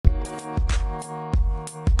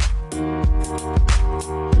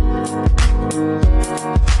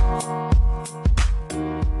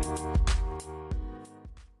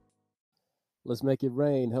Let's make it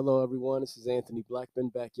rain. Hello, everyone. This is Anthony Blackman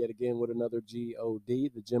back yet again with another GOD,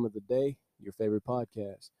 the Gem of the Day, your favorite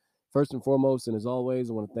podcast. First and foremost, and as always,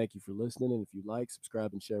 I want to thank you for listening. And if you like,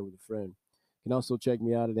 subscribe and share with a friend. You can also check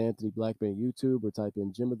me out at Anthony Blackman YouTube or type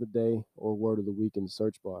in Gem of the Day or Word of the Week in the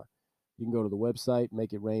search bar. You can go to the website,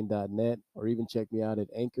 makeitrain.net, or even check me out at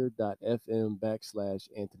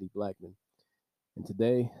anchor.fm/Anthony Blackman. And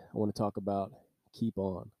today, I want to talk about keep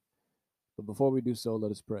on. But before we do so,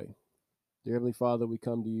 let us pray. Dear Heavenly Father, we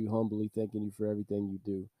come to you humbly, thanking you for everything you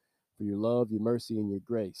do, for your love, your mercy, and your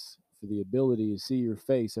grace, for the ability to see your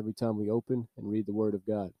face every time we open and read the Word of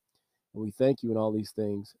God. And we thank you in all these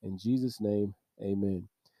things. In Jesus' name, amen.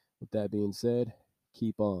 With that being said,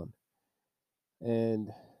 keep on.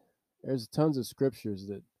 And there's tons of scriptures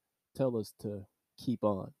that tell us to keep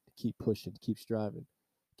on, to keep pushing, to keep striving,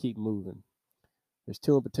 keep moving. There's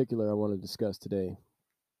two in particular I want to discuss today.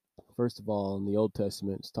 First of all, in the Old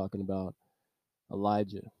Testament, it's talking about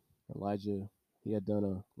Elijah. He had done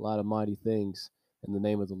a lot of mighty things in the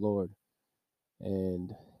name of the Lord.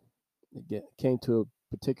 And it came to a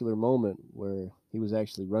particular moment where he was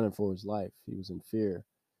actually running for his life. He was in fear,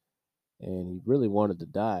 and he really wanted to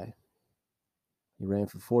die. He ran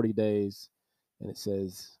for 40 days, and it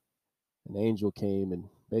says an angel came and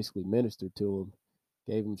basically ministered to him,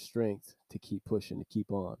 gave him strength to keep pushing, to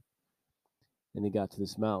keep on. And he got to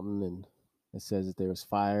this mountain, and it says that there was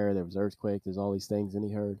fire, there was earthquake, there's all these things, and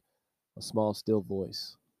he heard a small, still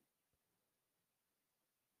voice.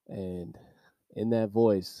 And in that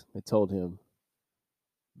voice, it told him,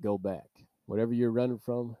 go back. Whatever you're running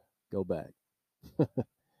from, go back.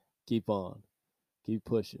 Keep on. Keep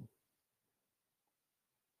pushing.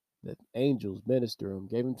 The angels minister him,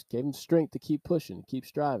 gave him strength to keep pushing, keep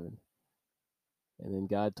striving. And then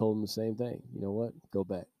God told him the same thing. You know what? Go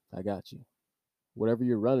back. I got you. Whatever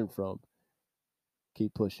you're running from,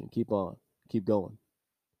 keep pushing, keep on, keep going.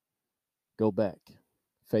 Go back.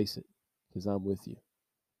 Face it, because I'm with you.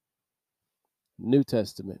 New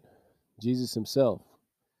Testament, Jesus himself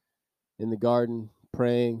in the garden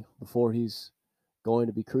praying before he's going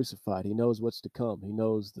to be crucified. He knows what's to come. He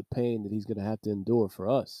knows the pain that he's going to have to endure for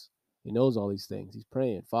us. He knows all these things. He's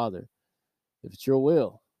praying, Father, if it's your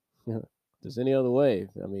will, if there's any other way,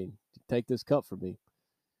 take this cup from me.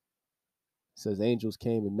 It says angels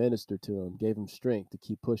came and ministered to him, gave him strength to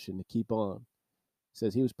keep pushing, to keep on. It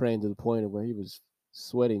says he was praying to the point of where he was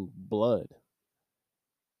sweating blood.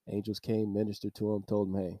 Angels came, ministered to him, told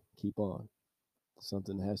him, hey, keep on.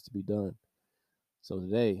 Something has to be done. So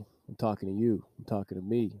today, I'm talking to you. I'm talking to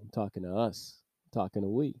me. I'm talking to us. I'm talking to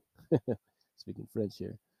we. Speaking French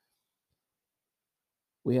here.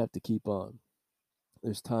 We have to keep on.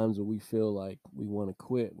 There's times when we feel like we want to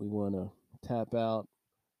quit. We want to tap out.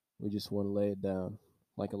 We just want to lay it down.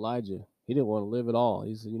 Like Elijah, he didn't want to live at all.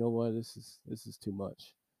 He said, you know what? This is too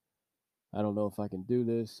much. I don't know if I can do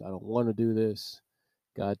this. I don't want to do this.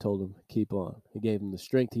 God told him, keep on. He gave him the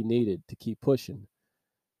strength he needed to keep pushing.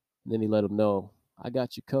 And then he let him know, I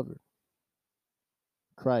got you covered.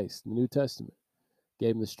 Christ, the New Testament,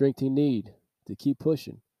 gave him the strength he needed to keep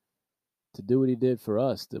pushing, to do what he did for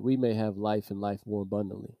us, that we may have life and life more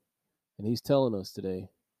abundantly. And he's telling us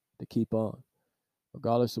today to keep on.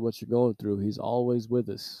 Regardless of what you're going through, he's always with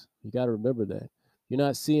us. You got to remember that. If you're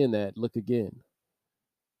not seeing that, look again.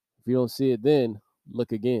 If you don't see it then,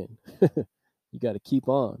 look again. You got to keep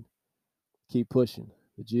on. Keep pushing.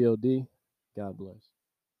 The GOD, God bless.